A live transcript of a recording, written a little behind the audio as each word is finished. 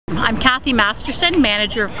I'm Kathy Masterson,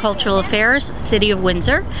 Manager of Cultural Affairs, City of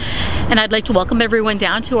Windsor, and I'd like to welcome everyone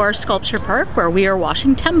down to our sculpture park where we are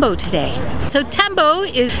washing Tembo today. So Tembo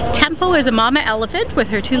is a mama elephant with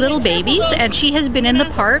her two little babies, and she has been in the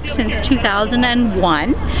park since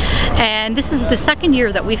 2001, and this is the second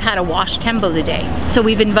year that we've had a Wash Tembo today. So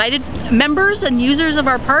we've invited members and users of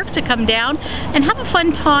our park to come down and have a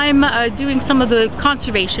fun time doing some of the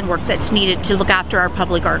conservation work that's needed to look after our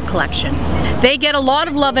public art collection. They get a lot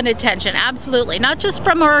of love and attention, absolutely. Not just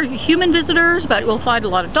from our human visitors, but we'll find a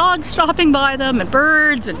lot of dogs stopping by them, and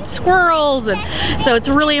birds and squirrels, and so it's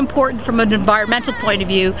really important from an environmental point of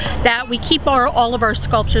view that we keep all of our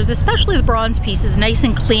sculptures, especially the bronze pieces, nice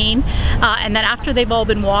and clean. And then after they've all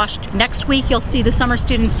been washed, next week you'll see the summer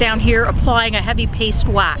students down here applying a heavy paste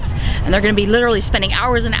wax, and they're going to be literally spending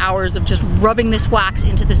hours and hours of just rubbing this wax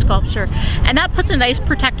into the sculpture, and that puts a nice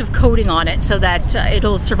protective coating on it so that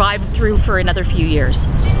it'll survive through for another few years.